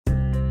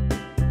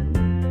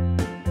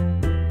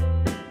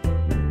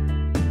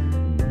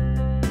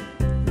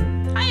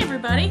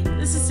everybody,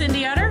 this is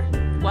Cindy Utter.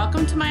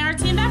 Welcome to my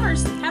artsy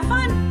endeavors. Have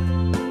fun!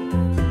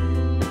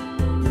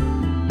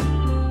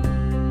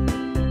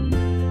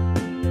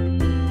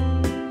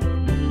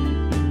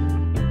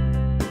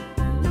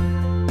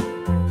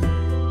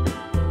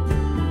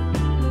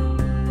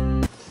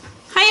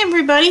 Hi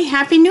everybody,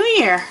 Happy New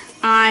Year!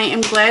 I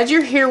am glad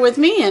you're here with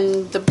me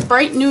in the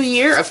bright new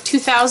year of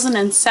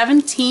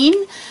 2017.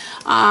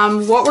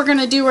 What we're going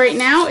to do right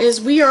now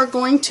is we are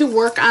going to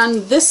work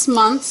on this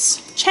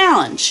month's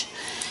challenge.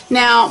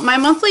 Now, my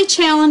monthly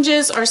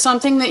challenges are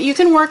something that you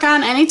can work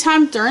on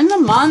anytime during the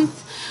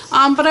month,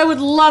 but I would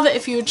love it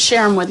if you would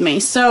share them with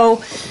me.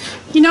 So,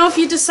 you know, if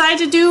you decide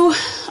to do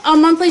a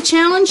monthly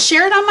challenge,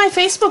 share it on my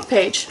Facebook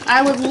page.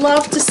 I would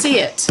love to see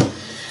it.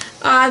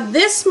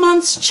 This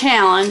month's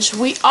challenge,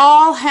 we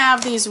all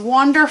have these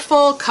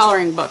wonderful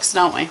coloring books,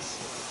 don't we?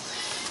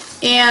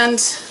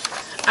 And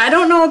I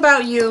don't know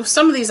about you,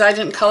 some of these I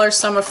didn't color,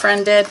 some a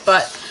friend did,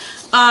 but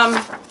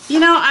you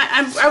know,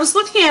 I was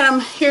looking at them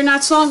here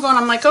not so long ago and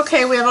I'm like,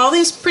 okay, we have all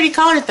these pretty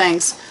colored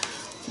things.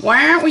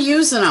 Why aren't we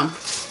using them?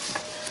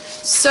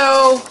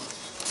 So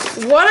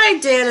what I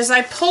did is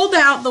I pulled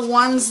out the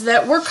ones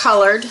that were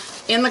colored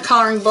in the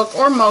coloring book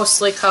or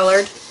mostly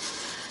colored,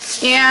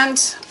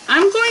 and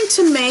I'm going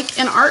to make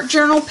an art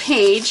journal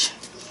page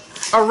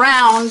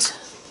around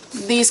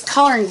these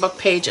coloring book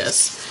pages.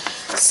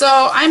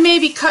 So I may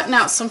be cutting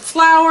out some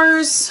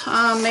flowers,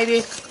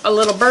 maybe a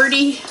little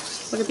birdie.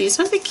 Look at these,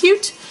 aren't they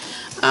cute?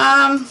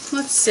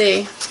 Let's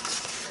see,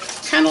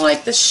 kind of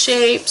like the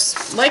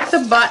shapes, like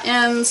the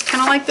buttons,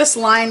 kind of like this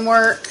line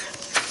work.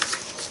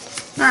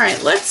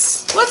 Alright,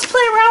 let's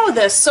play around with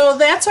this. So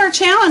that's our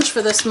challenge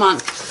for this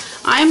month.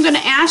 I'm going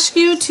to ask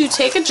you to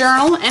take a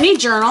journal, any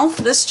journal.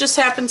 This just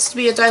happens to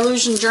be a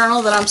Dilution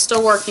journal that I'm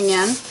still working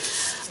in.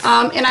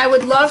 And I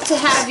would love to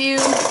have you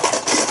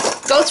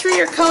go through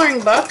your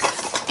coloring book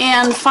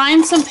and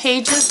find some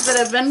pages that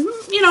have been,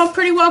 you know,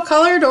 pretty well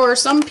colored, or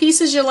some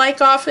pieces you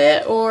like off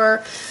it,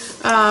 or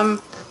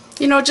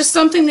you know, just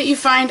something that you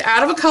find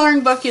out of a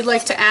coloring book you'd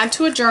like to add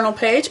to a journal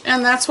page,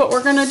 and that's what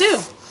we're going to do.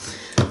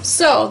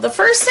 So the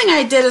first thing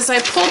I did is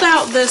I pulled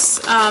out this,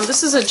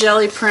 this is a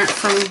jelly print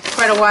from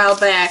quite a while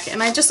back,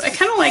 and I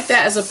kind of like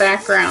that as a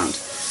background.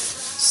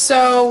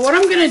 So what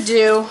I'm going to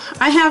do,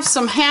 I have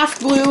some half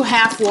glue,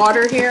 half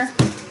water here,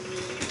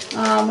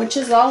 which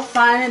is all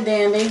fine and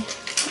dandy.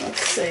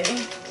 Let's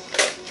see.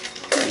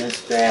 I'll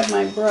just grab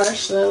my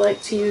brush that I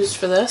like to use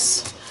for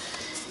this.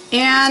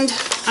 And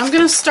I'm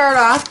going to start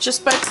off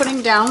just by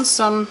putting down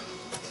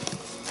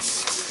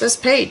this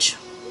page.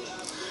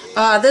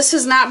 This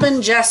has not been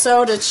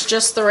gessoed, it's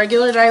just the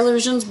regular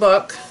Dilutions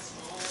book.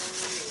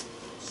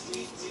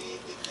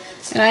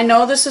 And I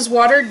know this is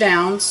watered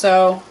down,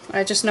 so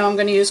I just know I'm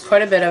going to use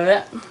quite a bit of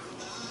it.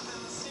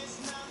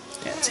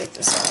 Yeah, take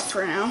this off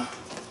for now.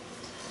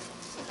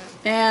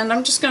 And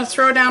I'm just going to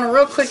throw down a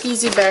real quick,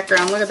 easy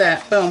background. Look at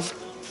that. Boom.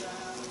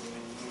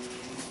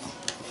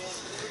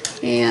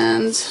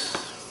 And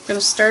I'm going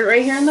to start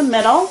right here in the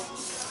middle.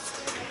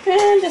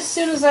 And as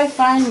soon as I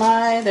find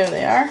there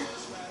they are.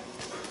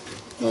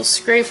 Little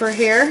scraper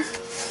here.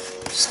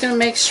 Just going to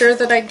make sure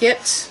that I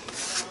get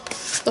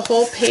the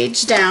whole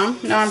page down.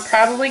 Now I'm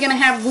probably going to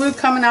have glue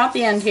coming out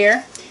the end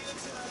here.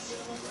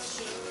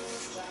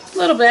 A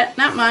little bit,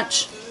 not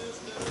much.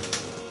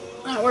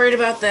 Not worried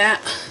about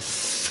that.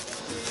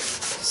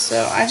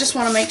 So I just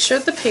want to make sure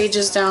that the page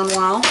is down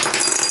well.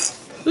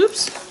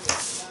 Oops.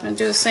 I'm going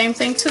to do the same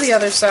thing to the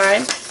other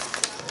side.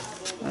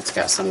 That's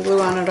got some glue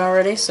on it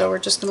already, so we're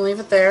just going to leave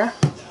it there.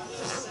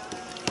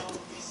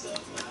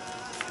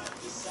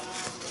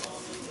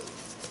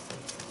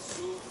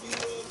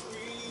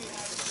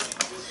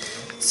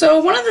 So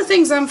one of the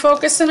things I'm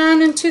focusing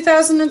on in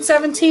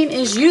 2017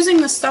 is using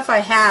the stuff I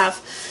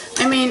have.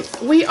 I mean,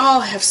 we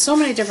all have so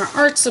many different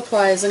art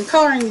supplies and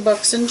coloring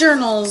books and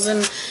journals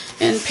and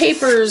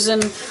papers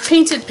and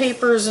painted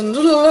papers, and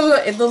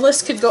the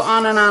list could go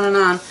on and on and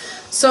on.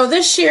 So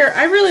this year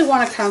I really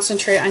want to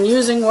concentrate on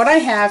using what I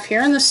have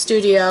here in the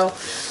studio,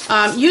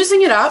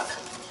 using it up.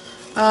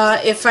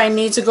 If I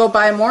need to go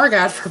buy more,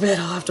 God forbid,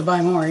 I'll have to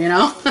buy more, you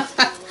know.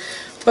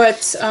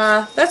 But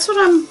that's what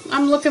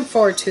I'm looking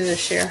forward to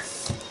this year.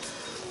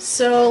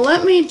 So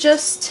let me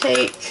just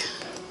going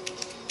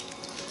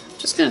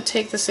to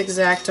take this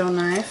X-Acto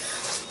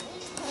knife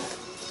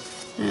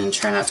and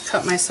try not to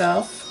cut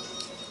myself,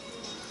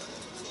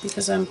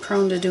 because I'm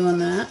prone to doing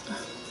that.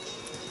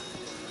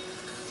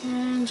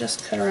 And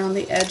just cut around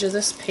the edge of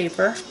this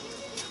paper.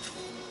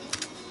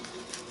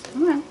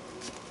 Come on.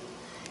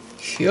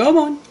 Come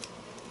on.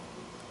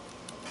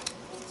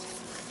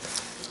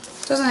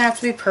 Doesn't have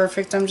to be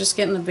perfect. I'm just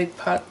getting the big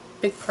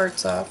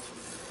parts off.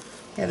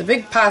 Yeah, the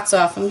big pots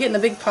off. I'm getting the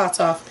big pots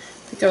off. I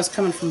think I was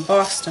coming from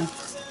Boston.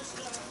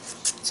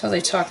 That's how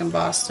they talk in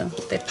Boston.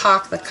 They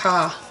park the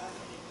car.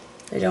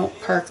 They don't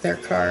park their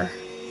car.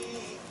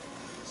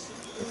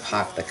 They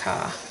park the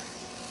car.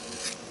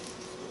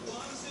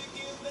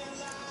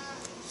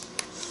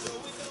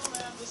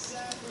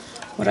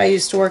 What I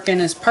used to work in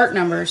is part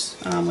numbers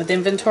with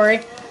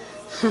inventory.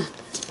 I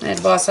had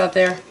a boss out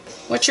there.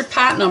 what's your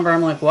pot number?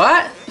 I'm like,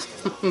 what?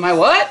 My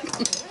what?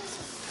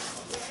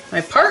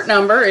 My part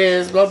number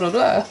is blah, blah,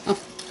 blah.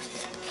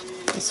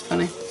 That's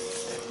funny.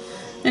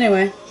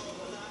 Anyway.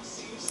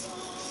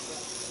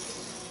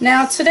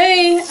 Now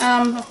today,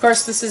 of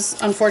course, this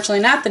is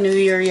unfortunately not the new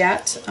year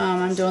yet.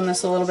 I'm doing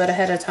this a little bit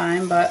ahead of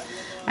time, but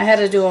I had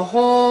to do a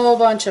whole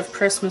bunch of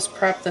Christmas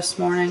prep this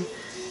morning.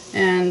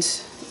 And,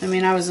 I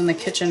mean, I was in the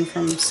kitchen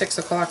from 6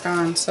 o'clock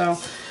on, so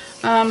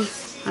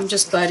I'm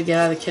just glad to get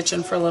out of the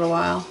kitchen for a little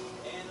while.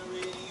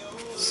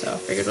 So I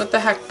figured, what the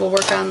heck, we'll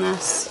work on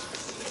this.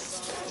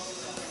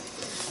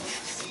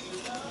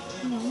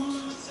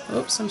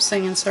 Oops, I'm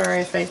singing. Sorry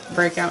if I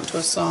break out into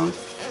a song.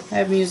 I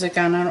have music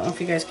on. I don't know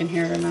if you guys can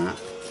hear it or not.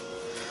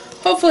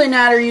 Hopefully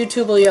not, or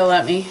YouTube will yell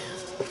at me.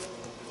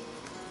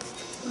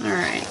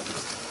 Alright.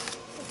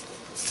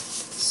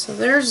 So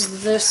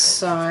there's this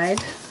side.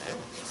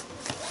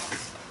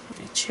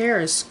 My chair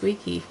is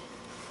squeaky.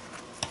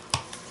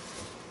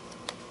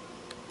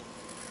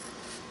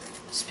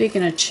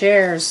 Speaking of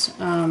chairs,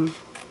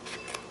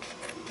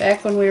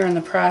 back when we were in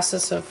the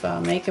process of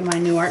making my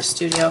new art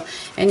studio,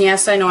 and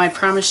yes, I know I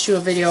promised you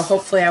a video.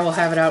 Hopefully I will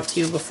have it out to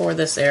you before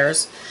this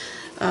airs.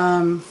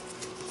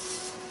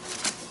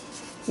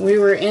 We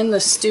were in the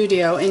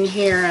studio in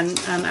here, and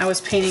I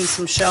was painting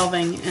some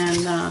shelving,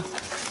 and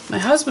my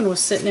husband was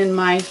sitting in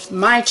my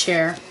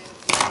chair,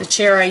 the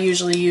chair I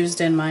usually used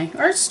in my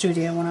art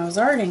studio when I was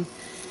arting,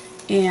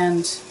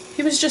 and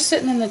he was just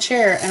sitting in the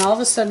chair, and all of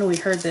a sudden we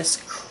heard this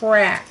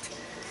crack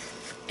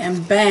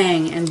and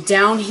bang, and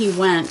down he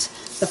went.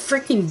 The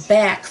freaking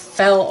back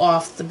fell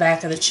off the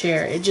back of the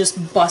chair. It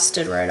just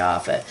busted right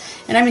off it.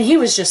 And I mean, he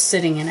was just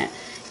sitting in it.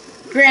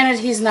 Granted,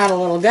 he's not a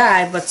little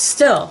guy, but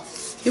still,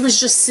 he was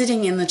just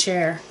sitting in the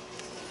chair,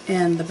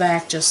 and the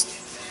back just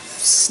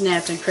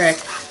snapped and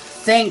cracked.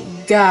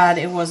 Thank God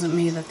it wasn't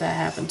me that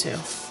happened to.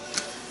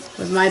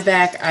 With my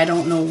back, I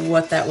don't know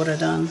what that would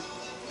have done.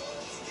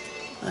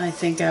 I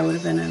think I would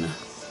have been in a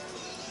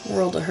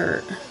world of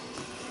hurt.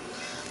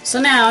 So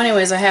now,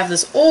 anyways, I have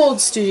this old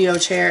studio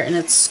chair, and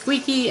it's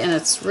squeaky, and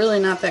it's really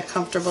not that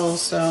comfortable,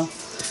 so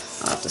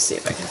I'll have to see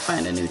if I can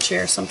find a new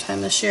chair sometime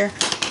this year.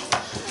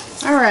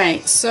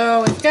 Alright,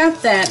 so we've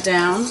got that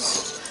down.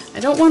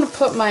 I don't want to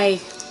put my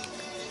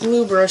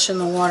glue brush in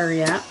the water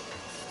yet.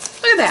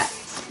 Look at that.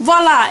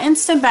 Voila!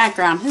 Instant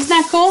background. Isn't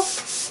that cool?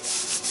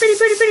 Pretty,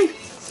 pretty, pretty.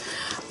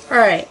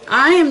 Alright,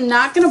 I am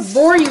not going to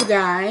bore you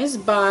guys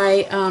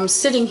by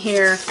sitting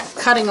here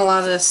cutting a lot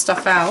of this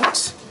stuff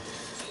out.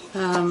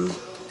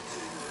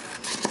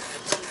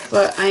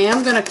 But I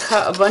am going to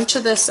cut a bunch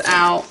of this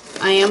out.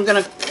 I am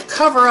going to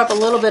cover up a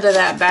little bit of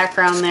that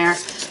background there,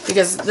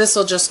 because this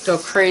will just go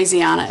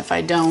crazy on it if I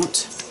don't.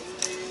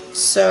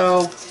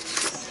 So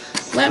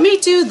let me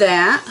do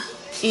that,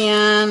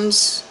 and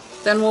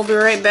then we'll be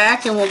right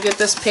back, and we'll get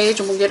this page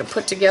and we'll get it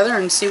put together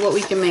and see what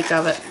we can make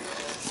of it.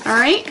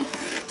 Alright?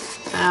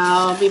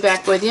 I'll be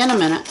back with you in a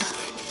minute.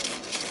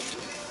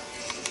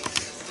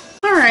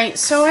 Alright,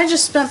 so I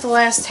just spent the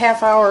last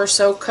half hour or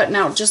so cutting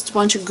out just a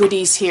bunch of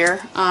goodies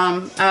here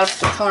out of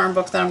the coloring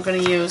book that I'm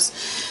going to use.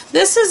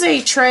 This is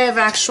a tray of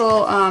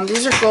actual,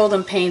 these are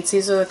golden paints.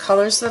 These are the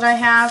colors that I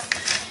have.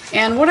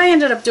 And what I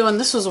ended up doing,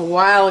 this was a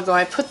while ago,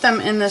 I put them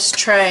in this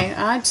tray,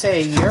 I'd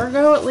say a year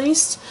ago at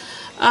least.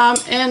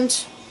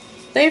 And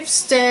they've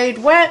stayed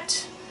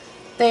wet.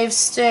 They've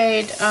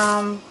stayed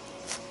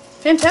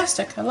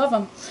fantastic. I love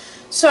them.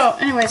 So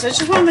anyways, I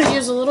just wanted to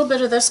use a little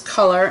bit of this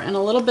color and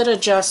a little bit of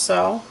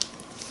gesso.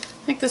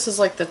 I think this is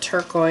like the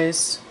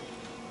turquoise.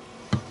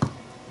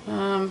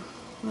 A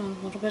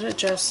little bit of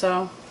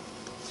gesso.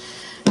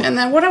 And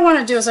then what I want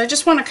to do is I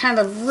just want to kind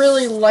of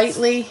really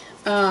lightly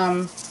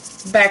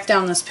back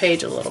down this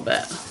page a little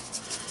bit.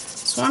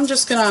 So I'm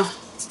just going to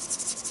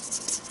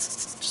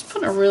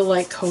put a real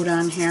light coat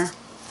on here.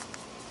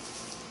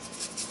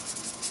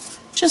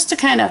 Just to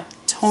kind of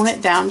tone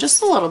it down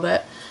just a little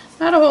bit.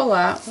 Not a whole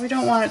lot. We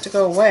don't want it to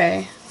go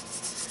away.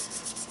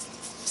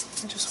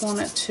 I just want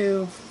it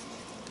to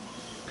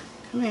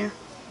come here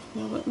a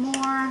little bit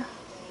more.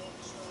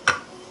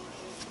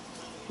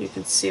 You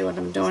can see what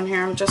I'm doing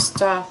here. I'm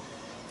just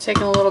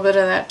taking a little bit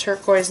of that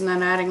turquoise and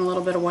then adding a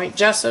little bit of white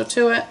gesso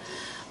to it.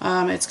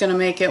 It's going to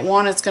make it,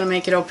 it's going to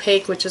make it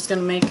opaque, which is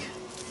going to make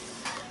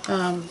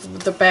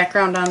the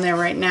background on there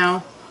right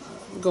now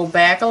go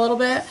back a little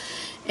bit.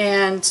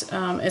 And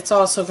it's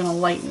also going to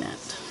lighten it.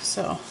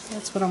 So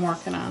that's what I'm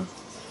working on.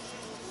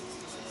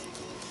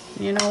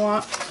 You know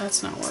what?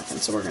 That's not working,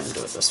 so we're going to do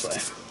it this way.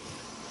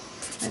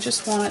 I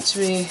just want it to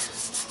be...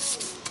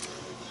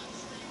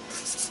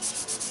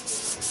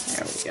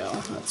 There we go.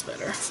 That's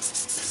better.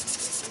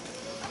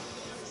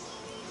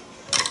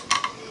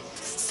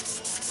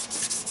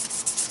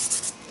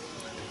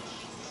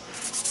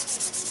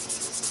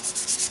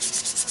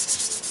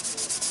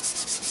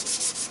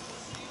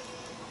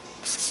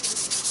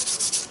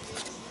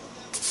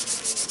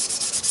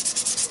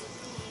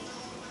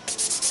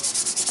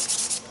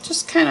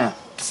 Just kind of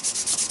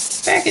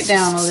back it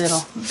down a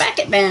little. Back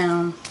it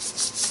down.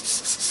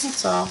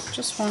 That's all.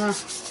 Just want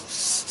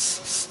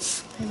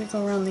to maybe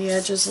go around the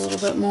edges a little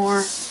bit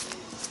more.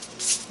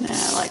 Nah,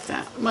 I like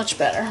that much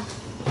better.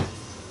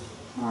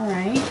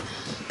 Alright.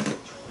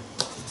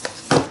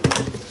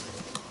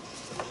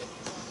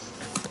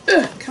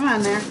 Come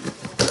on there.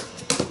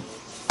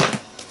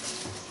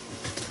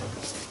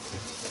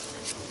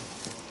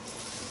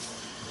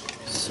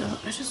 So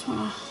I just want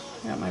to,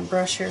 I got my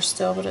brush here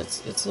still, but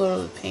it's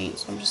loaded with paint,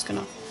 so I'm just going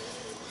to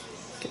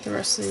get the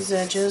rest of these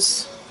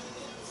edges.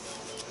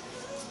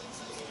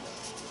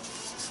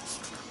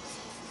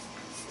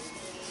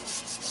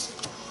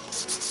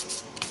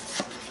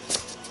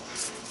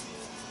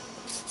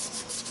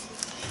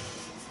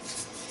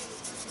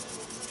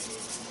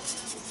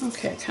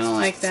 Okay, kind of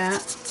like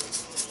that.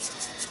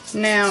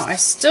 Now I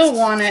still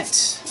want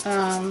it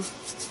a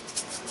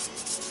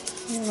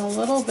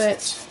little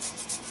bit,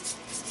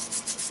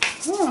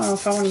 I don't know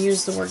if I want to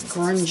use the word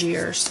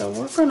grungier, so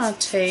we're going to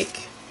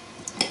take,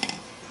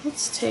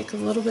 let's take a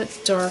little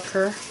bit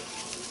darker.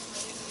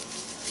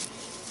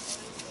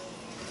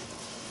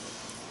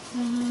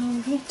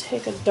 I'm going to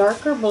take a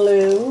darker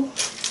blue.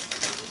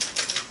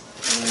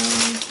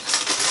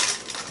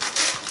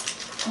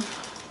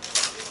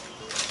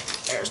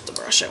 There's the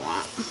brush I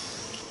want.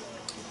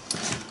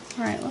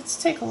 Alright,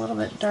 let's take a little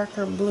bit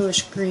darker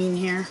bluish green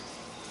here.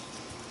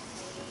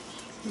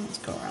 Let's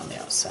go around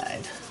the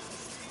outside.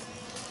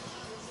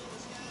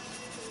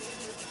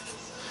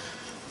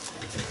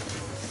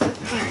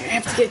 Alright, I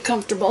have to get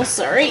comfortable,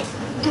 sorry.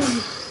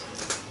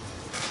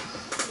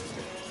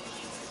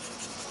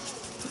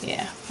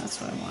 Yeah, that's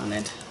what I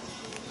wanted.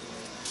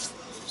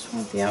 Just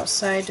want the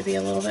outside to be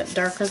a little bit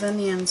darker than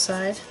the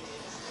inside.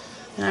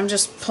 And I'm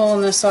just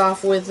pulling this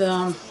off with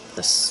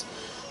this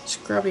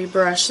scrubby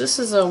brush. This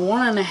is a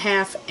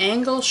 1.5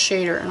 angle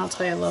shader, and I'll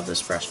tell you I love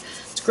this brush.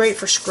 It's great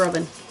for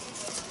scrubbing.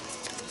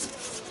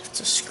 It's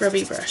a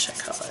scrubby brush, I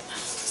call it.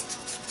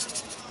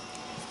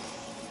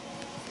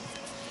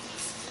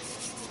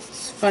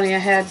 It's funny, I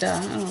had,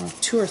 I don't know,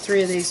 2 or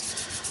 3 of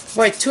these.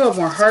 Boy, 2 of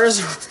them were hard as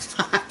a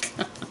rock.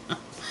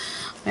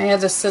 I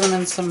had to sit them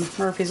in some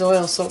Murphy's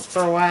oil soap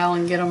for a while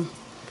and get them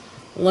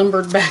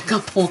limbered back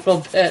up a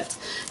little bit.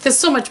 Because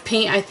so much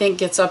paint, I think,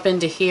 gets up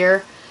into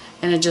here,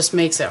 and it just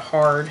makes it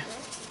hard.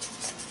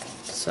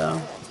 So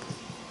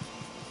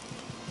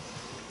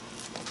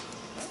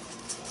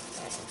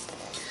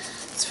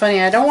it's funny,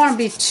 I don't want to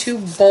be too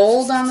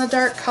bold on the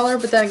dark color,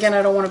 but then again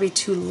I don't want to be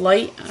too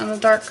light on the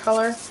dark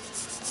color.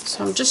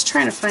 So I'm just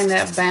trying to find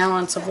that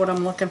balance of what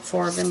I'm looking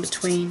for in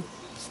between.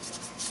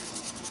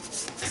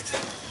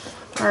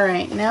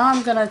 Alright, now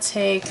I'm going to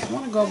take, I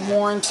want to go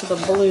more into the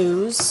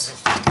blues.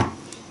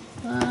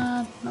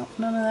 Nope,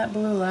 none of that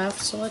blue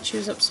left, so let's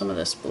use up some of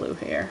this blue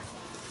here.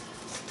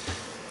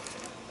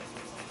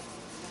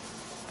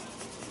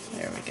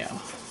 There we go.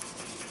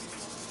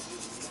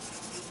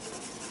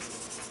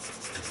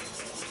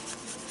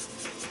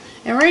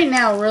 And right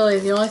now, really,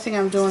 the only thing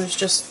I'm doing is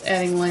just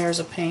adding layers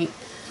of paint.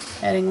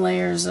 Adding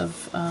layers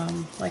of,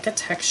 like a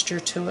texture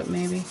to it,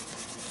 maybe.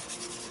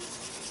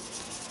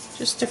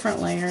 Just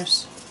different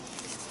layers.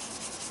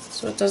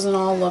 So it doesn't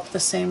all look the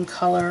same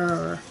color,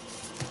 or,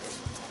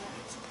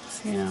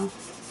 you know.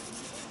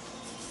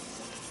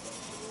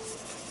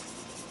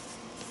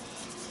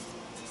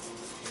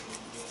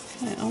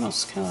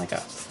 Almost kind of like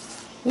a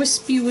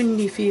wispy,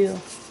 windy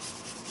feel.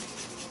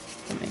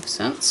 That makes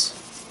sense.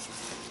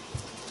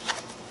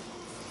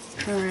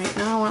 Alright,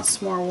 now I want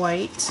some more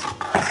white.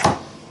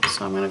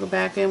 So I'm going to go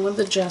back in with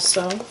the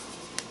gesso.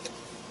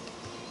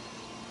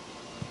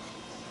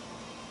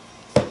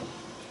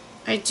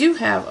 I do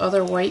have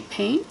other white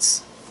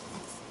paints.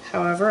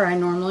 However, I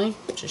normally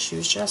just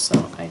use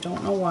gesso. I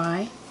don't know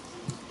why.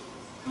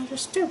 I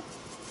just do.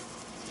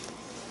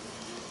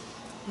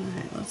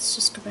 Alright, let's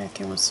just go back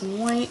in with some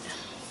white.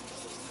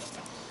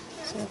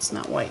 So that's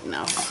not white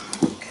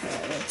enough.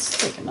 Okay, let's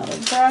take another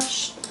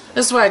brush.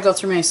 This is why I go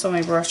through so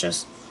many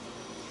brushes.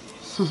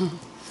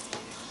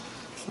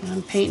 When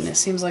I'm painting, it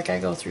seems like I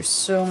go through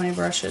so many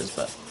brushes,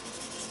 but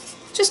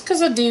just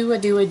because I do.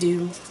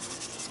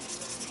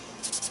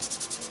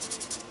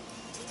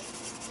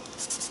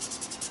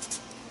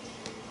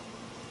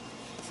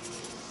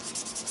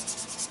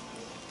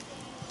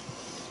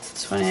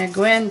 It's funny, I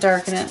go in,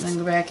 darken it, and then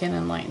go back in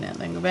and lighten it.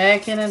 Then go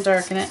back in and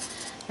darken it,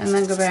 and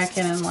then go back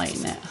in and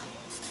lighten it.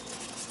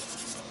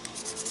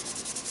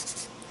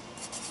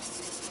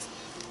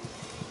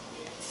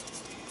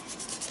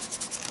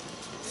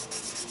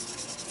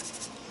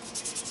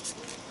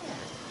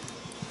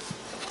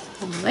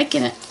 I'm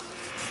liking it.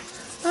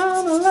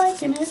 I'm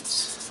liking it.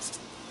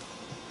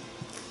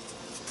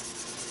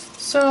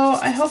 So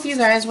I hope you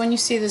guys, when you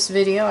see this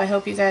video, I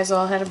hope you guys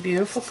all had a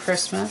beautiful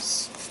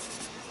Christmas.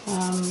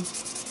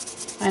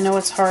 I know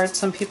it's hard.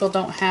 Some people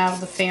don't have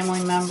the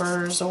family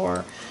members,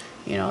 or,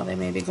 you know, they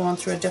may be going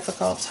through a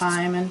difficult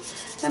time, and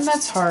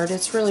that's hard.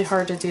 It's really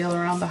hard to deal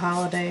around the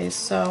holidays.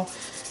 So,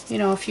 you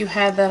know, if you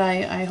had that,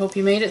 I hope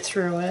you made it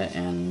through it,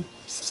 and,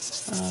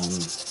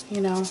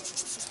 you know,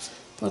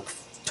 look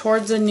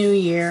towards the new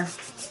year.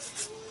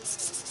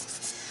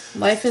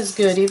 Life is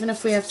good, even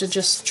if we have to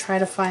just try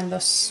to find the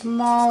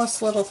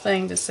smallest little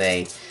thing to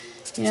say,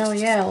 You know,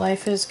 yeah,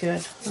 life is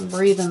good. I'm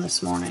breathing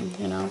this morning,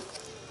 you know.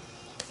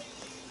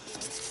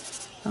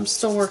 I'm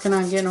still working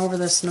on getting over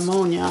this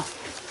pneumonia.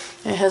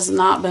 It has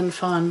not been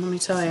fun, let me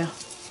tell you.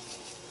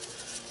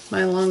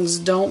 My lungs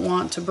don't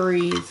want to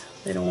breathe.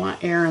 They don't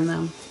want air in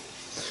them.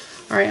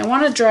 Alright, I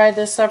want to dry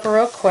this up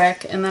real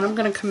quick, and then I'm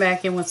going to come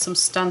back in with some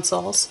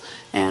stencils,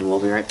 and we'll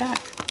be right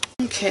back.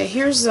 Okay,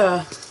 here's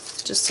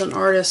just an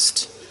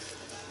artist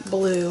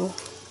blue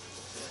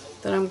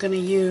that I'm going to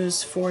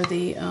use for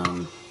the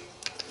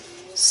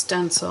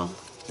stencil.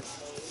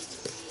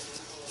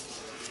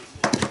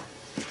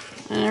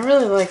 And I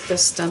really like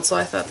this stencil.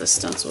 I thought this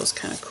stencil was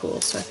kind of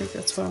cool, so I think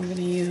that's what I'm going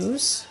to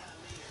use.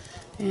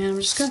 And I'm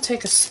just going to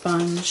take a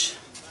sponge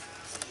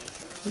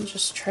and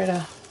just try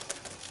to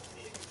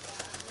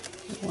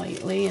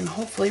lightly and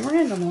hopefully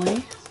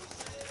randomly.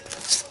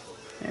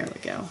 There we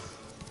go.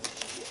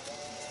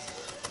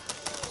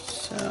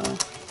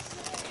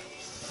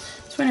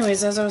 So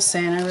anyways, as I was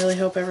saying, I really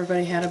hope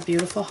everybody had a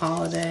beautiful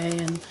holiday,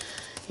 and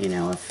you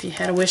know, if you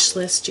had a wish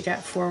list, you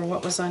got for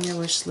what was on your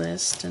wish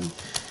list, and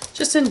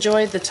just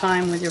enjoyed the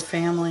time with your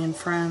family and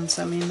friends.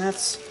 I mean,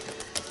 that's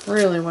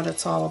really what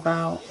it's all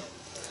about.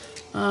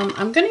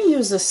 I'm going to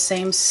use the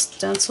same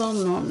stencil.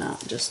 No, I'm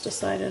not. Just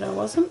decided I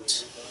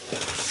wasn't.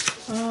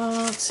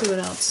 Let's see what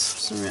else.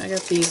 So I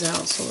got these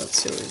out, so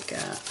let's see what we've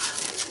got.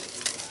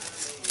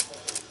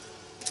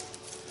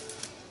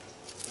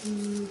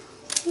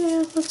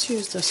 Yeah, let's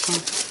use this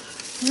one.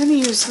 I'm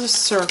going to use the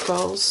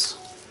circles.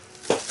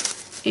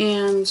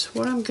 And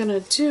what I'm going to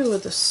do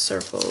with the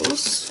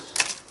circles,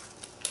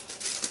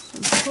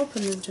 I'm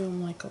hoping to do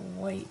them like a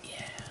white.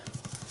 Yeah,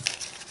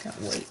 got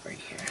white right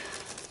here.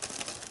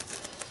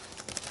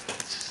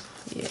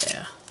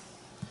 Yeah,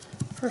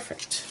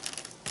 perfect.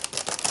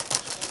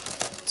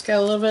 It's got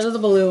a little bit of the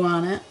blue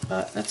on it,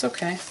 but that's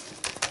okay.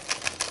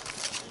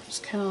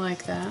 Just kind of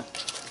like that.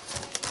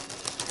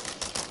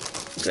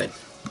 Good.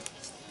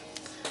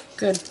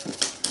 Good.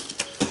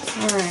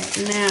 Alright,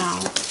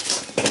 now,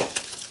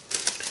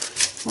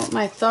 what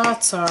my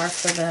thoughts are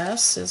for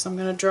this is I'm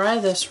going to dry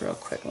this real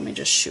quick. Let me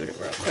just shoot it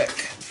real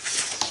quick.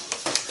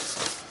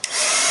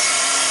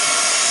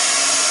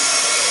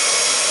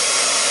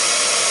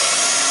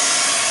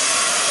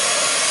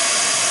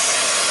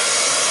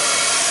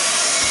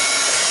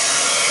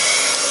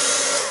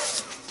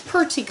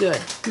 Pretty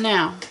good.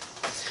 Now,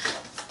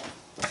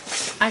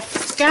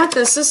 I've got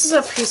this. This is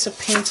a piece of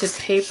painted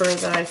paper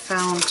that I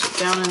found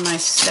down in my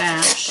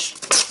stash,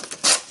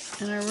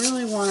 and I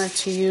really wanted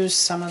to use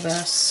some of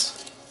this.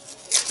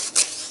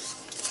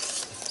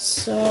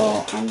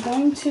 So I'm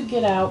going to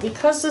get out,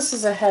 because this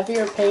is a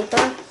heavier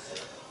paper,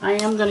 I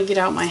am going to get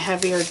out my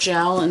heavier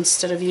gel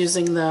instead of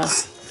using the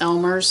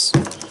Elmer's.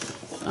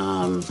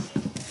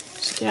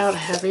 Just get out a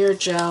heavier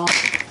gel.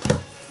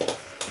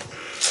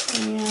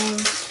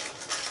 And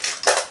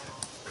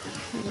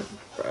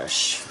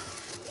brush.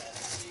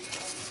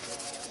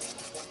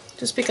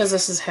 Just because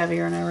this is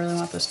heavier and I really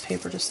want this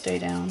paper to stay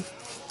down.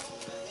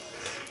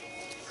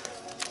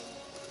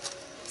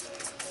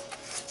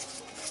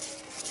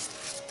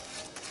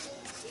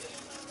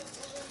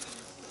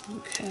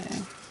 Okay.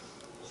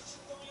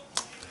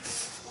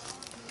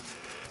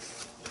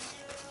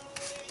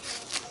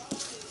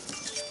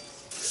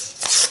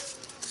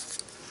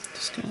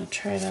 Just gonna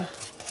try to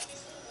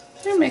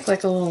make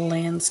like a little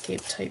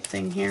landscape type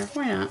thing here.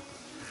 Why not?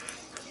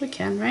 We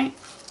can, right?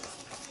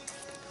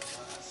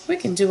 We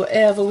can do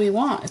whatever we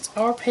want. It's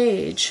our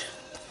page.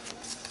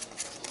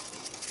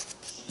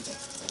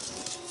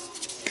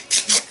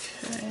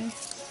 Okay.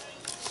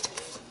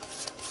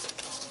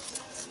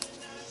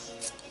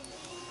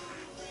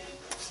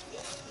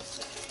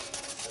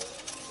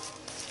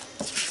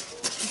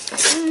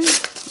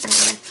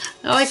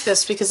 I like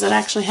this because it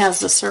actually has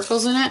the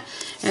circles in it,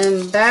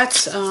 and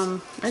that I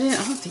don't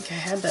think I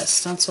had that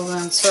stencil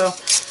then, so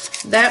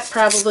that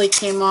probably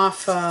came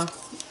off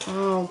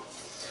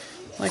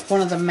like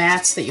one of the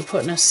mats that you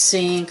put in a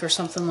sink or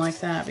something like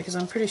that, because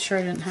I'm pretty sure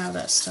I didn't have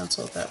that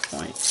stencil at that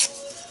point.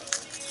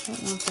 I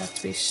don't want that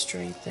to be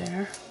straight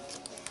there.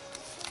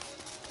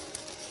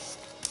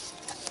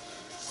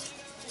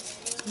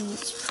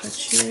 Let's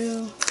put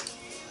you.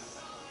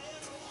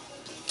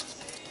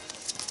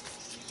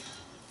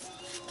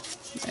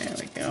 There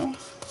we go.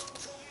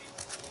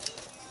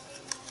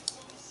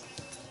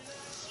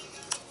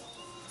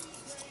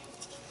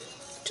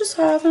 Just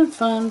having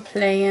fun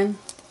playing.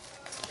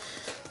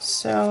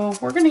 So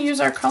we're going to use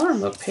our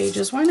coloring book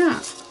pages. Why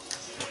not?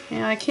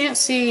 Yeah, I can't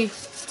see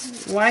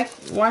why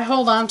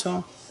hold on to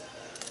them.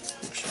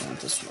 Actually, I want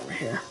this one over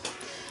here.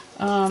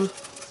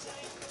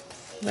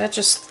 That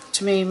just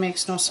to me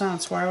makes no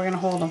sense. Why are we going to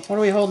hold them? What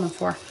are we holding them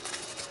for?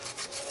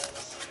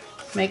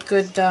 Make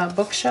good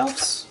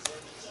bookshelves?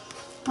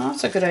 Well,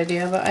 that's a good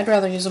idea, but I'd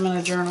rather use them in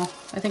a journal.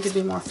 I think it'd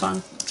be more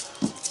fun.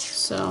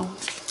 So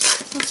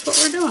that's what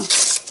we're doing.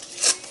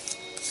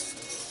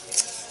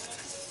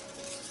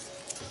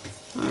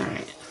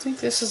 Alright, I think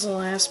this is the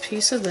last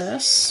piece of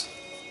this.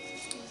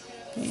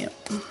 Yep.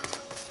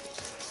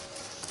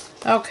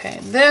 Okay,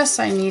 this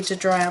I need to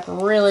dry up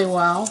really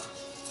well.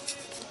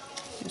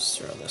 Just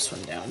throw this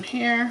one down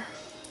here.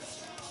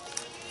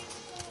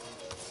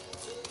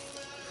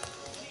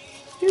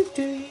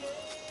 Doo-doo.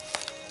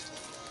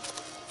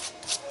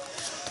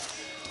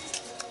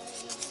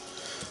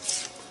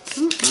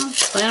 I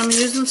plan on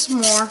using some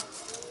more.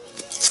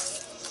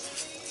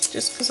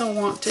 Just because I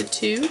wanted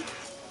to.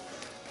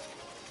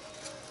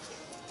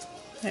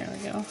 There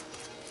we go.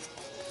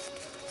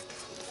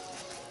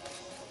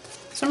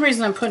 For some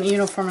reason I'm putting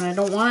uniform and I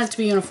don't want it to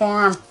be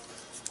uniform.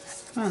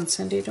 Come on,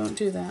 Cindy, don't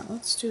do that.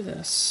 Let's do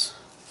this.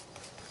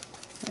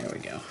 There we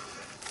go.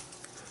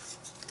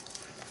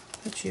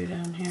 Put you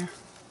down here.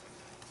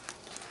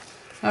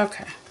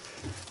 Okay.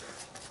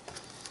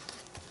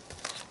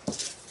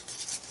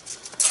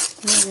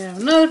 And we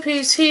have another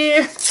piece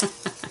here.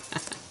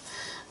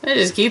 I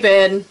just keep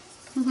adding.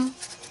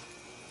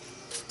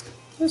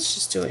 Let's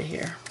just do it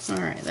here.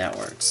 Alright, that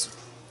works.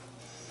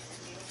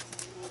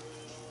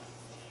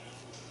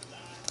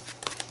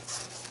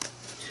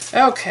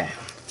 Okay.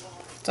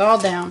 It's all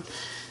down.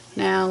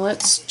 Now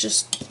let's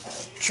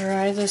just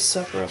dry this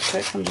up real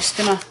quick. I'm just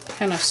going to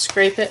kind of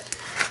scrape it.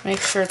 Make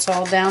sure it's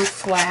all down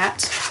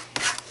flat.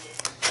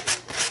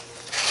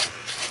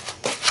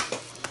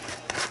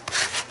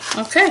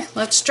 Okay,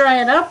 let's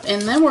dry it up,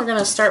 and then we're going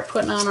to start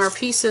putting on our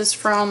pieces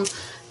from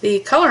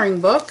the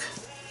coloring book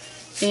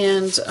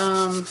and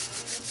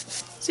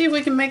see if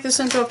we can make this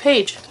into a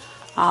page.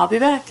 I'll be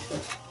back.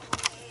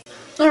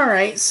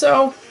 Alright,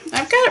 so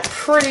I've got it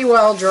pretty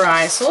well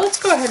dry, so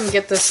let's go ahead and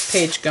get this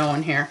page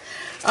going here.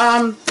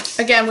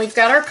 Again, we've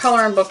got our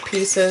coloring book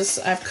pieces.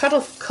 I've cut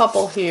a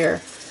couple here.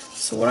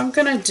 So what I'm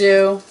going to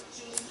do,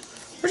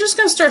 we're just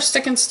going to start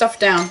sticking stuff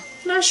down.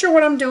 Not sure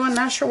what I'm doing,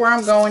 not sure where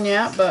I'm going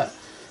yet, but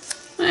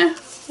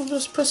we'll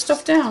just put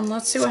stuff down.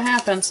 Let's see what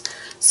happens.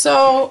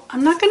 So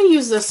I'm not going to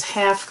use this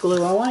half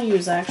glue. I want to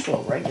use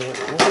actual regular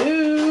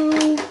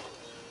glue.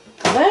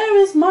 There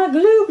is my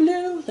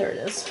glue. There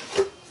it is.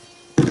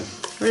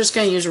 We're just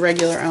going to use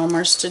regular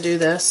Elmer's to do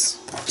this.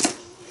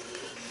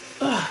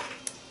 Ugh.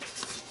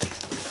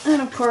 And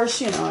of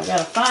course, you know, I got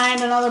to find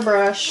another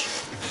brush.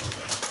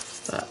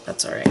 But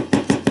that's alright.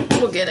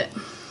 We'll get it.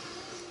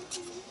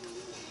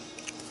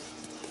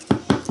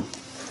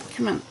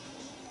 Come on.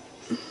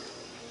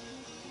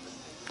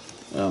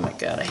 Oh my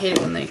god, I hate it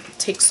when they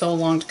take so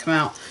long to come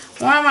out.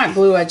 When I want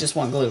glue, I just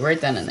want glue.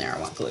 Right then and there, I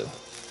want glue.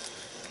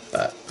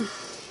 But,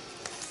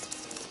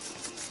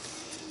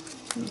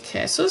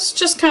 okay, so it's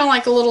just kind of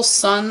like a little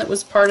sun that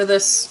was part of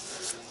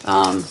this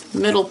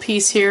middle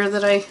piece here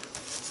that I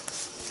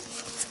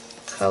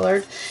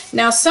colored.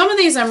 Now, some of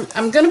these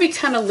I'm going to be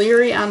kind of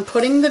leery on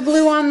putting the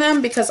glue on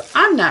them because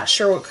I'm not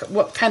sure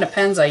what kind of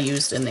pens I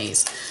used in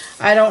these.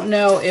 I don't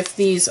know if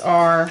these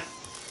are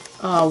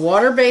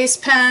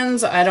water-based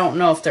pens. I don't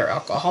know if they're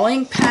alcohol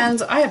ink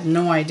pens. I have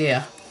no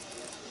idea.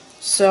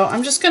 So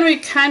I'm just going to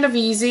be kind of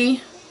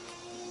easy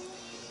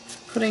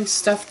putting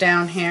stuff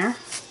down here.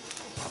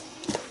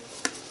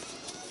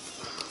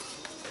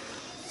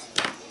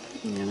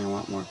 And I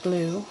want more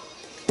glue.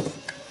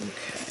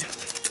 Okay.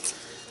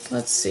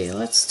 Let's see.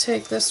 Let's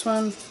take this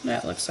one.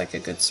 That looks like a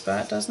good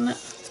spot, doesn't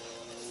it?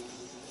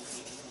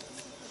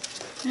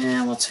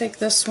 And we'll take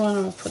this one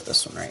and we'll put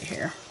this one right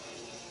here.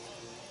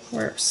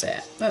 Where it's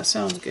at. That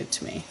sounds good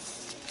to me.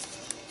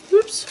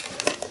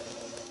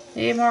 Oops.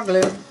 Need more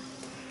glue.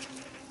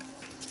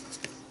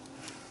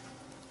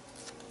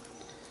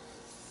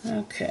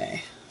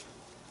 Okay.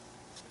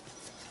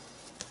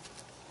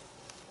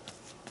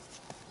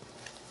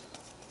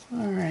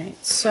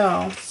 Alright,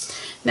 so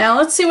now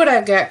let's see what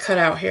I've got cut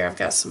out here. I've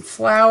got some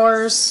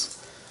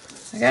flowers.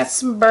 I got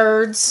some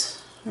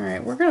birds.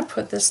 Alright, we're going to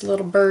put this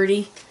little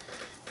birdie.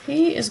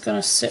 He is going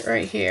to sit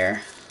right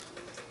here.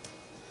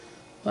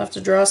 We'll have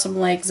to draw some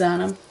legs on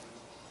him.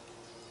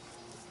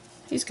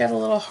 He's got a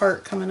little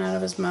heart coming out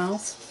of his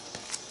mouth.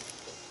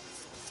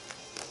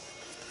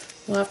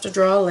 We'll have to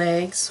draw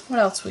legs. What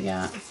else we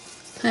got?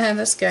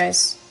 This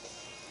guy's...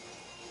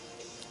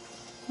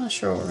 not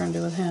sure what we're going to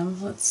do with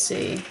him. Let's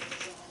see.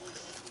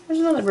 There's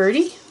another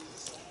birdie.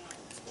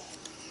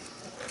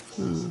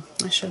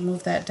 I should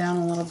move that down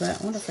a little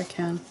bit. I wonder if I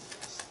can.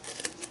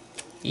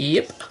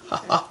 Yep. Ha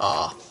ha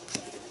ha.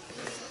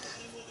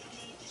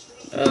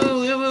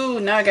 Ooh,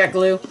 now I got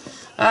glue.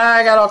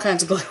 I got all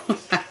kinds of glue.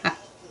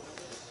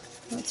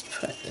 Let's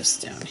put this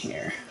down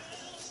here.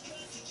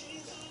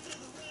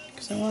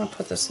 Because I want to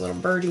put this little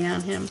birdie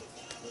on him.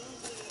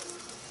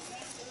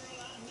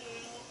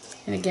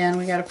 And again,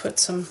 we got to put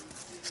some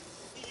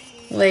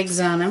legs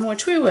on him,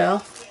 which we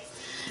will.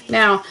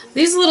 Now,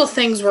 these little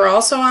things were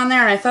also on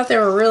there, and I thought they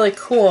were really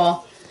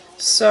cool.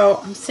 So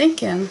I'm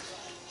thinking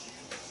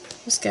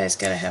this guy's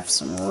got to have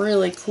some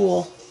really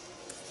cool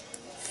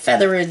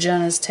featherage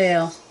on his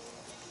tail,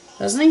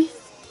 doesn't he?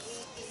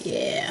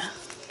 Yeah.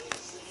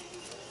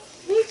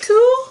 Ain't he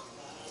cool?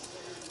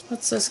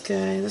 What's this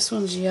guy? This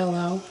one's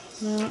yellow.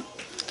 No.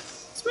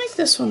 Let's make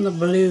this one the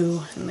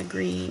blue and the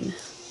green.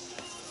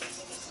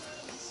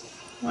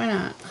 Why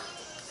not?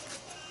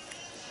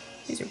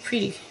 These are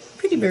pretty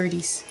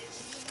birdies.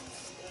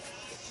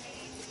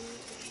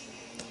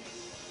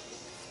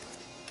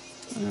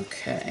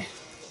 Okay.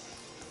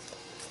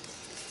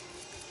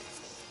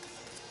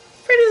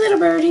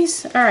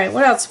 birdies. Alright,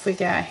 what else have we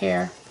got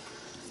here?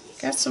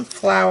 Got some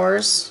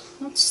flowers.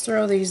 Let's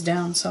throw these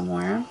down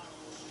somewhere.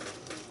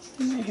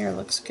 Right here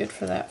looks good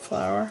for that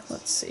flower.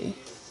 Let's see.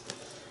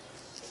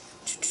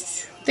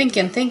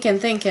 Thinking.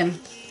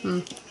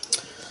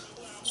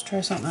 Let's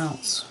try something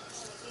else.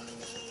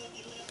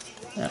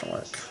 That'll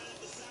work.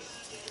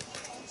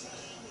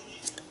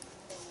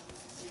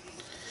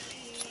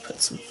 Just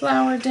put some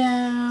flour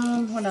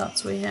down. What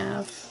else we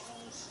have?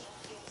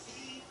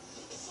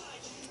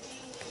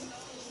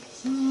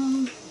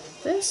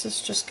 This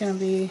is just going to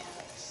be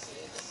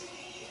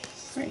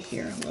right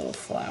here, a little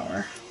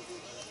flower.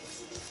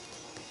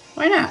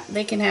 Why not?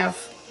 They can have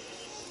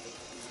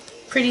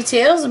pretty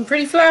tails and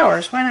pretty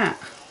flowers. Why not?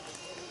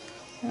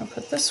 I'll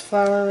put this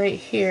flower right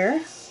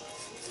here.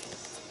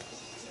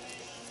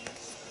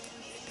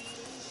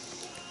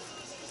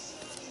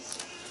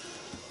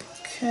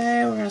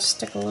 Okay, we're going to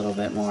stick a little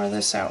bit more of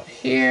this out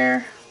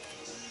here.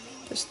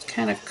 Just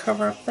kind of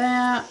cover up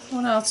that.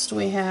 What else do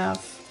we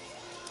have?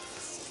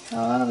 A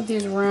lot of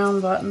these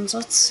round buttons.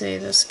 Let's see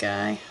this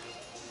guy.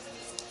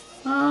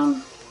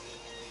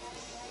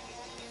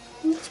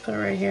 Let's put it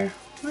right here.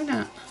 Why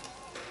not?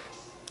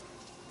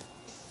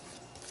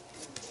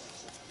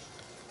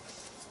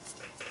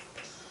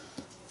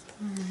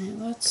 Alright,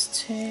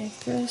 let's take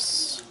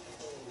this.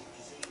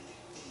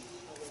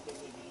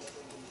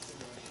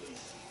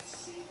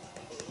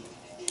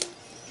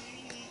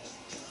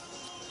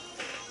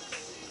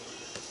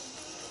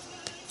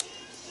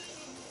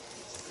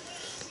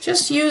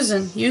 Just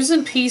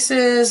using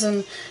pieces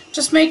and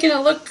just making it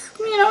look,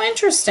 you know,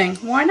 interesting.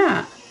 Why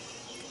not?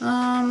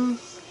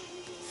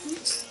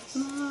 Let's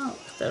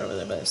put that over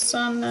there by the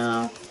sun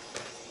now.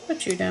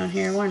 Put you down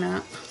here. Why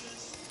not?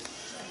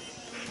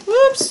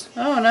 Whoops!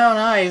 Oh no!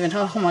 Now I even.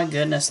 Oh my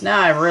goodness!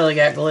 Now I really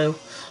got glue.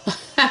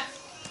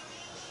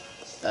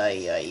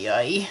 Ay ay ay!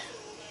 I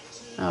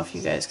don't know if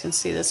you guys can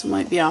see this. It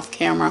might be off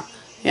camera.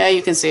 Yeah,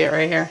 you can see it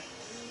right here.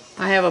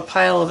 I have a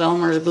pile of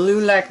Elmer's glue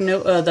like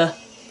no other.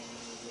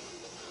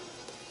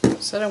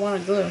 Said I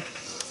wanted glue.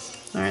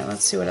 Alright,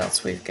 let's see what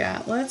else we've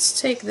got.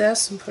 Let's take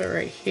this and put it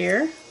right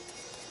here.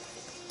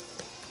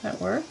 That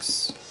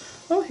works.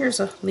 Oh, here's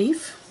a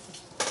leaf.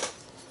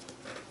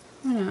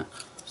 Why not?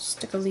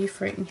 Stick a leaf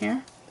right in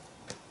here.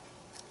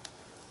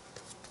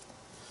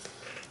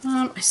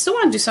 I still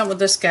want to do something with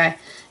this guy.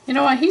 You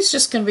know what? He's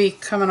just going to be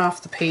coming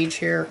off the page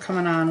here, or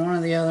coming on, one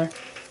or the other.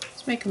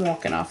 Let's make him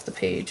walking off the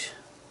page.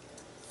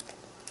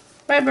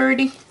 Bye,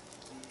 birdie.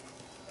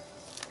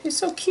 He's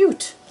so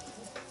cute.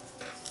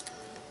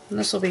 And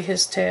this will be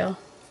his tail.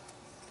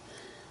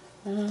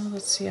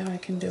 Let's see how I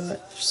can do it.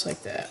 Just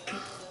like that.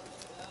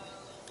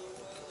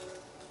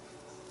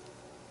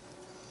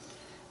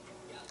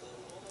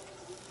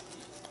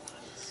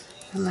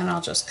 And then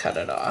I'll just cut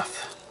it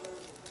off.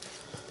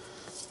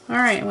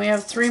 Alright, we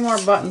have 3 more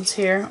buttons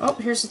here. Oh,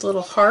 here's a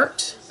little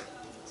heart.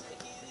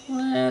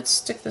 Let's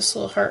stick this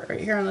little heart right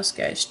here on this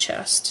guy's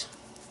chest.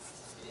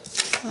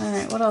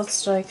 Alright, what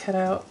else did I cut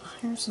out?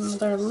 Here's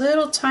another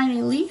little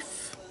tiny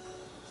leaf.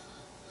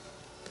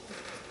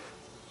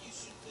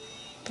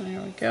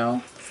 There we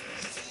go.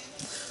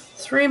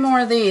 3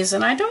 more of these,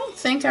 and I don't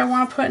think I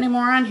want to put any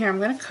more on here. I'm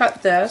going to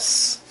cut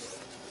this.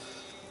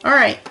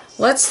 Alright,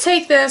 let's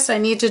take this. I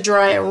need to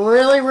dry it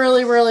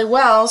really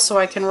well so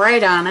I can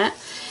write on it.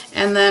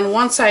 And then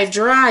once I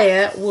dry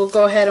it, we'll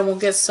go ahead and we'll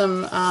get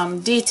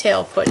some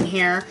detail put in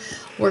here.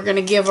 We're going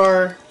to give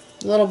our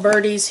little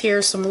birdies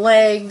here some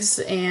legs,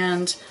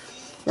 and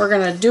we're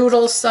going to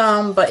doodle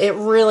some, but it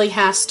really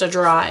has to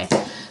dry.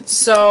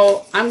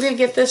 So I'm going to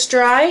get this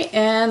dry,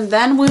 and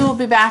then we will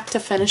be back to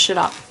finish it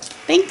up.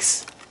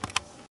 Thanks!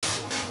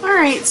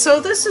 Alright, so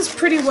this is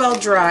pretty well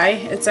dry.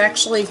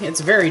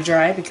 It's very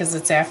dry because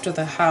it's after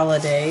the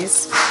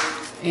holidays.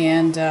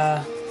 And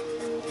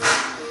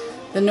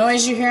the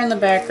noise you hear in the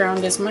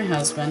background is my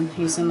husband.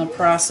 He's in the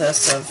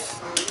process of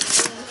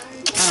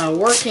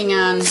working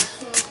on,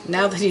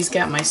 now that he's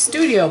got my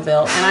studio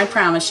built, and I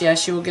promise,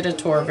 yes, you will get a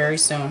tour very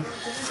soon.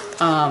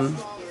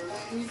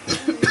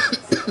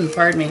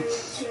 Pardon me.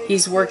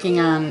 He's working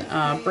on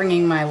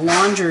bringing my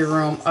laundry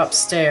room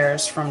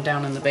upstairs from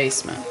down in the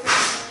basement.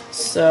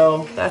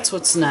 So that's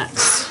what's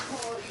next.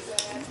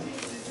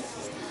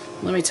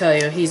 Let me tell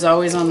you, he's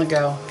always on the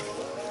go.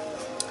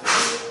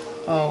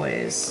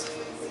 Always.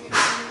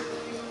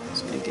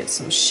 Just gonna get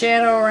some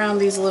shadow around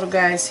these little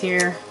guys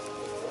here.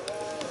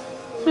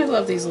 I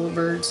love these little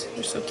birds.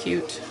 They're so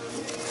cute.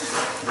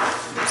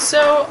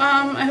 So,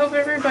 I hope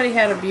everybody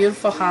had a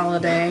beautiful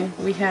holiday.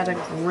 We had a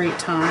great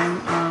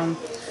time.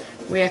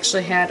 We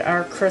actually had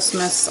our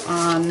Christmas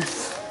on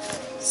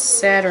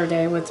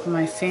Saturday with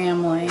my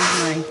family,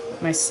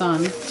 my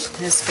son,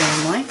 his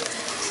family.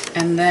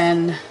 And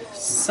then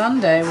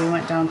Sunday we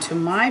went down to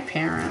my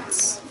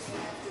parents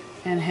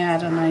and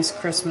had a nice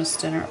Christmas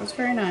dinner. It was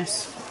very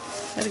nice.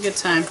 Had a good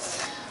time.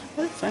 I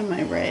gotta find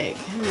my rag.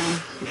 Hang on.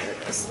 Here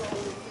it is.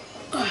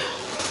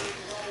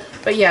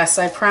 But yes,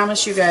 I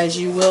promise you guys,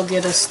 you will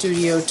get a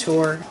studio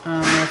tour.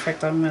 Matter of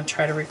fact, I'm going to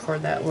try to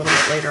record that a little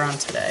bit later on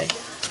today.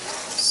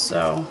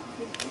 So,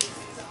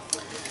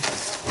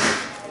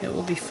 It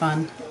will be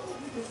fun.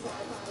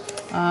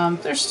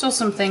 There's still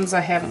some things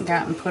I haven't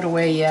gotten put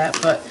away yet,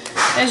 but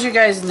as you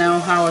guys know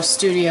how a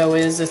studio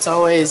is, it's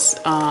always,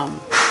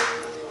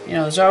 you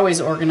know, there's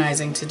always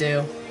organizing to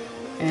do,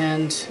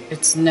 and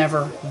it's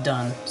never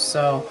done.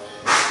 So,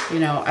 you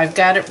know, I've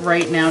got it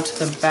right now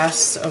to the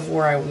best of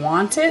where I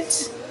want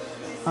it.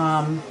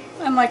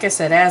 And like I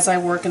said, as I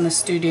work in the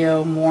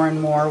studio, more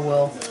and more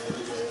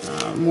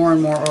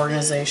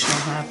organization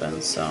will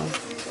happen. So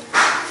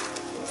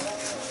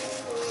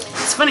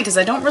it's funny because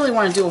I don't really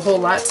want to do a whole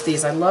lot to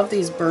these. I love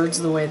these birds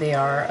the way they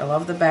are. I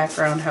love the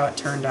background, how it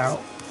turned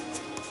out.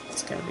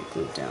 It's got to be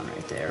glued down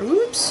right there.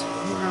 Whoops.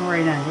 I'm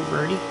right on you,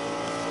 birdie.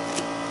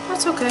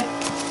 That's okay.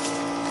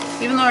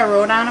 Even though I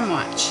wrote on them,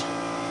 watch.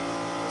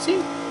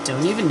 See?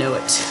 Don't even know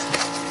it.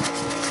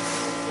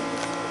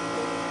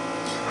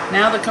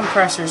 Now the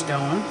compressor's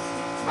going.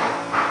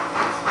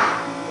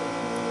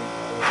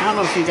 I don't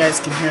know if you guys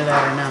can hear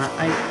that or not.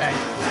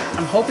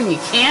 I'm hoping you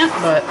can't,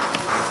 but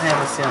I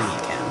have a feeling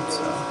you can.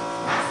 So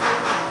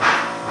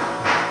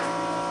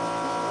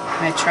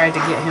I tried to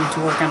get him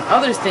to work on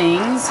other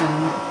things, and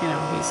you know,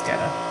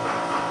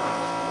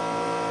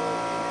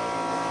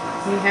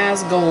 he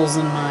has goals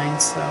in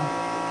mind. So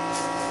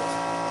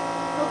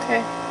okay,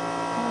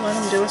 I'll let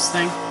him do his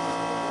thing.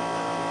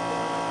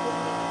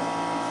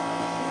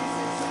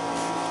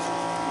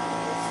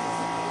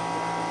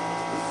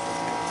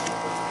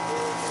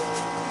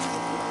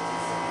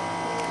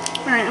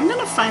 Alright, I'm going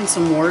to find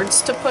some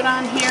words to put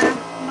on here.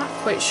 I'm not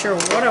quite sure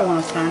what I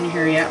want to put on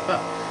here yet, but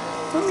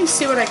let me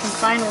see what I can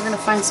find. We're going to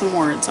find some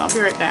words. I'll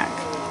be right back.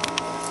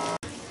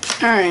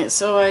 Alright,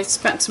 so I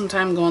spent some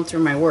time going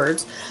through my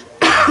words.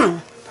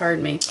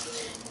 Pardon me.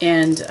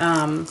 And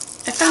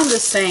I found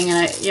this saying,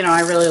 and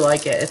I really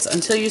like it. It's,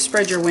 until you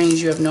spread your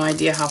wings, you have no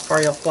idea how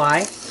far you'll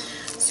fly.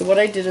 So what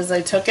I did is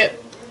I took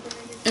it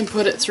and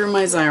put it through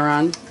my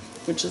Xyron,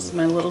 which is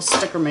my little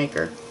sticker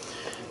maker.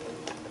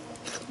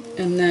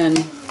 And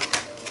then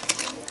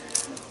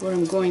what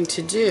I'm going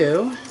to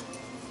do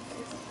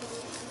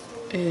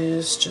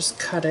is just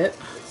cut it.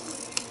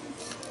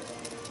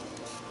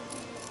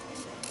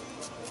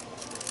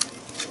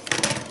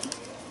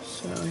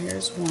 So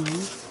here's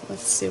one.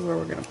 Let's see where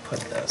we're going to put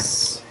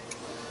this.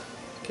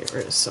 Get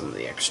rid of some of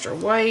the extra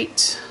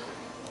white.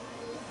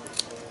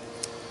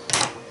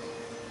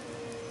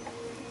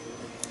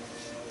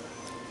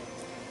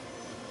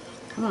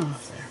 Come on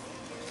off there.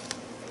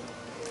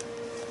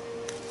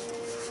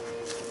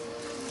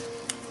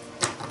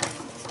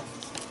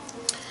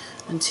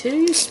 Until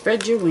you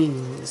spread your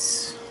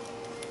wings.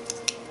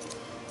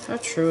 How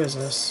true is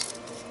this?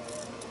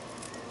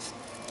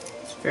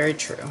 It's very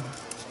true.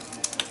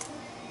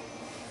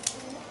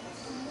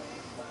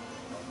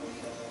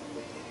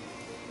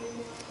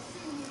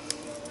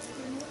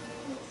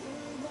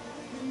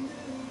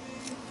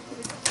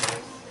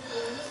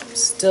 I'm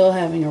still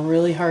having a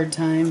really hard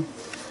time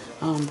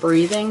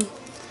breathing.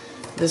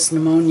 This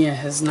pneumonia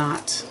has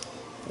not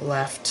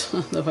left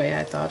the way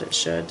I thought it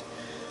should.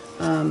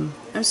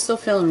 I'm still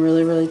feeling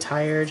really, really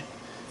tired,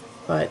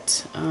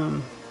 but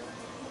I'm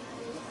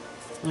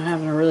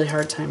having a really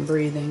hard time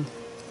breathing.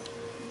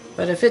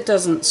 But if it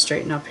doesn't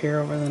straighten up here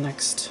over the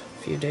next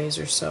few days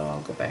or so,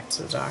 I'll go back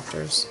to the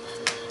doctor's.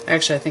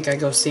 Actually, I think I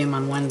go see him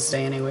on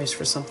Wednesday anyways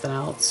for something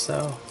else,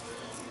 so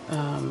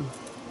you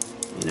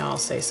know, I'll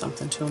say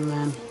something to him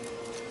then,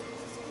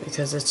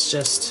 because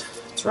it's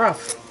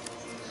rough.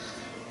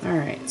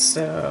 Alright,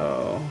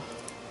 so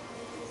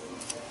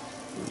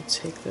I'll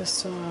take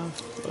this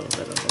off, a little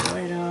bit of the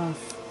white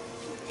off.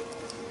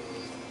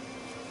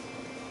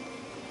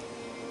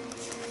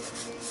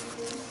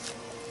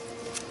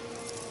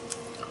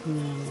 And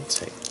then we'll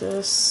take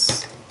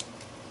this.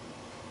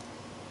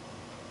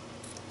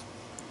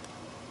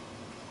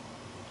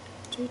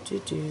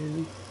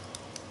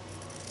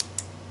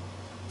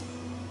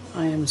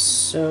 I am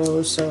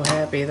so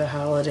happy the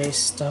holiday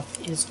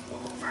stuff is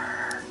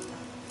over.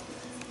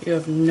 You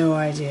have no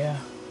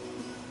idea.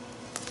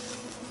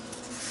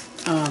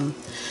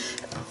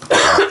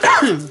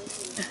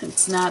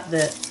 It's not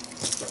that,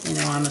 you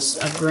know, I'm a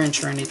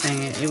Grinch or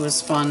anything. It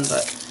was fun,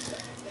 but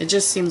it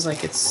just seems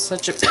like it's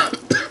such a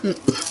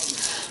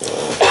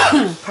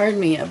pardon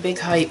me, a big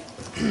hype.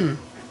 And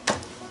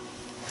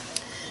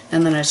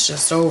then it's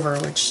just over,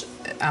 which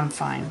I'm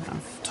fine.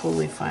 I'm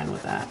totally fine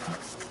with that.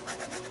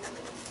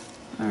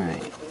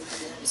 Alright,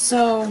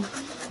 so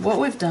what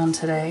we've done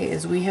today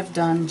is we have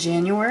done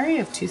January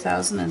of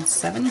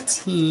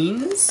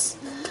 2017's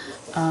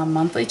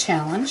monthly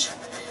challenge.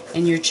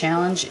 And your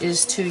challenge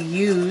is to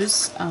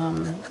use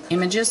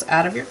images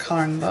out of your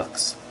coloring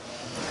books.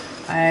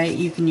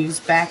 You can use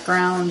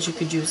backgrounds, you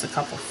could use a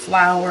couple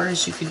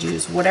flowers, you could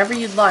use whatever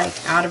you'd like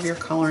out of your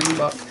coloring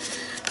book.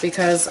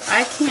 Because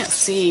I can't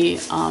see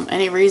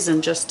any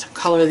reason just to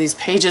color these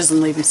pages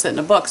and leave them sit in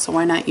a book, so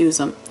why not use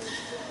them?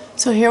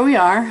 So here we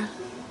are.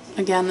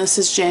 Again, this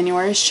is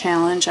January's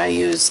challenge. I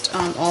used,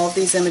 all of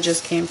these images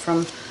came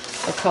from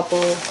a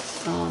couple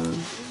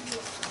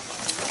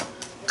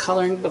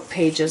coloring book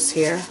pages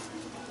here.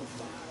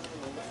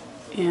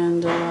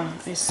 And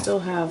I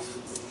still have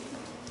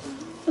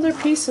other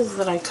pieces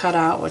that I cut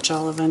out, which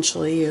I'll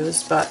eventually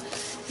use, but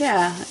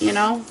yeah, you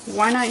know,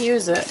 why not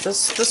use it?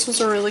 This was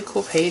a really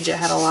cool page. It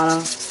had a lot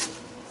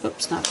of,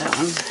 oops, not that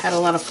one, had a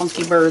lot of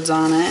funky birds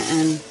on it,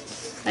 and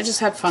I just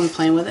had fun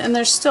playing with it, and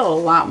there's still a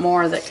lot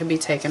more that could be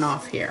taken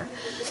off here.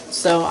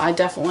 So I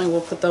definitely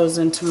will put those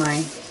into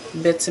my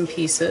bits and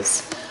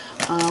pieces.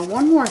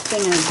 One more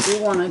thing I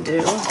do want to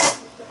do,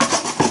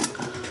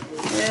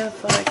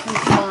 if I can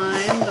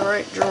find the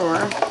right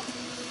drawer,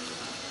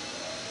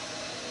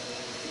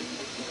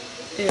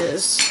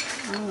 is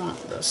I want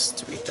this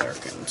to be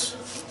darkened.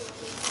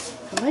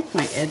 I like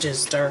my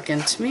edges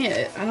darkened. To me,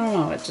 I don't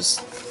know, it just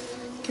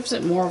gives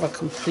it more of a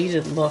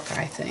completed look,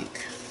 I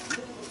think,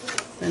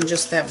 than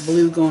just that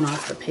blue going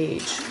off the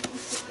page.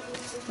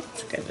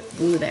 Oops, got to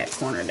glue that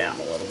corner down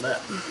a little bit.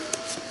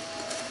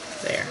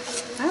 There.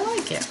 I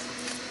like it.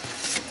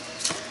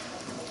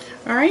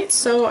 Alright,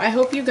 so I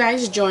hope you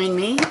guys join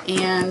me,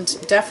 and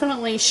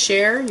definitely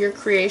share your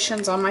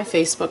creations on my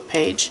Facebook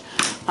page.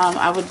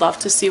 I would love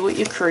to see what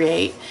you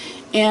create.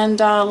 And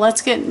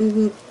let's get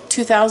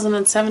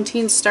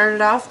 2017 started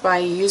off by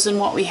using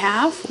what we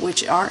have,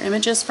 which are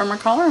images from our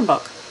coloring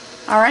book.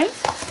 Alright,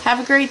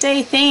 have a great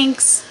day.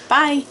 Thanks.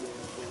 Bye.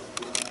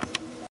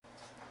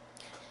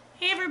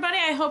 Hey everybody,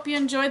 I hope you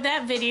enjoyed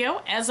that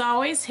video. As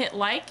always, hit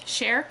like,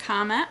 share,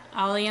 comment.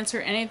 I'll answer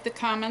any of the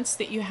comments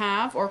that you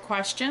have or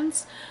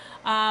questions.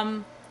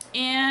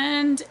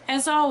 And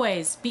as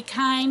always, be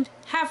kind,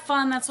 have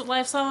fun, that's what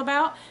life's all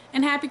about,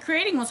 and happy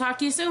creating. We'll talk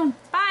to you soon.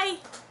 Bye!